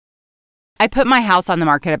I put my house on the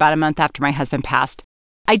market about a month after my husband passed.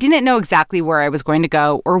 I didn't know exactly where I was going to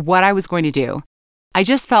go or what I was going to do. I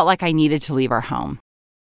just felt like I needed to leave our home.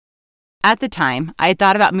 At the time, I had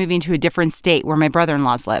thought about moving to a different state where my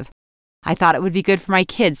brother-in-laws live. I thought it would be good for my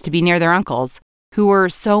kids to be near their uncles, who were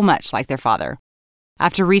so much like their father.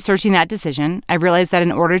 After researching that decision, I realized that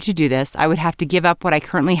in order to do this, I would have to give up what I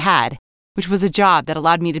currently had, which was a job that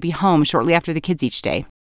allowed me to be home shortly after the kids each day.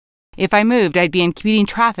 If I moved, I'd be in commuting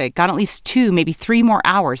traffic, gone at least 2, maybe 3 more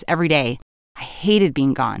hours every day. I hated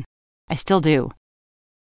being gone. I still do.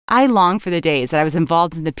 I long for the days that I was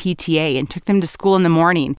involved in the PTA and took them to school in the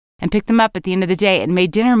morning and picked them up at the end of the day and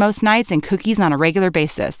made dinner most nights and cookies on a regular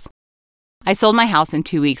basis. I sold my house in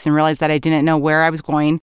 2 weeks and realized that I didn't know where I was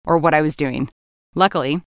going or what I was doing.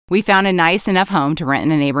 Luckily, we found a nice enough home to rent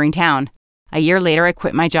in a neighboring town. A year later, I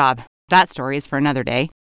quit my job. That story is for another day.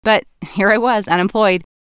 But here I was, unemployed,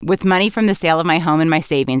 with money from the sale of my home in my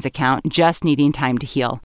savings account, just needing time to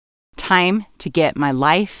heal. Time to get my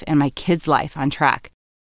life and my kids' life on track.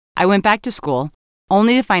 I went back to school,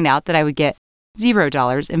 only to find out that I would get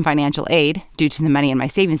 $0 in financial aid due to the money in my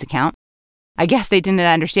savings account. I guess they didn't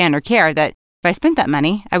understand or care that if I spent that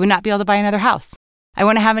money, I would not be able to buy another house. I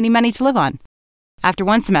wouldn't have any money to live on. After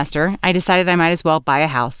one semester, I decided I might as well buy a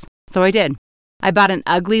house. So I did. I bought an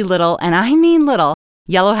ugly little, and I mean little,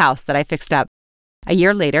 yellow house that I fixed up. A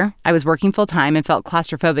year later, I was working full-time and felt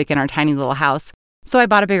claustrophobic in our tiny little house, so I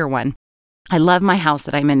bought a bigger one. I love my house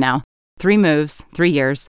that I'm in now. 3 moves, 3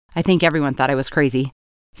 years. I think everyone thought I was crazy.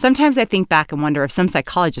 Sometimes I think back and wonder if some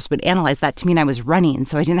psychologist would analyze that to mean I was running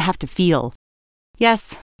so I didn't have to feel.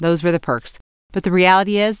 Yes, those were the perks. But the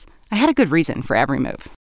reality is, I had a good reason for every move.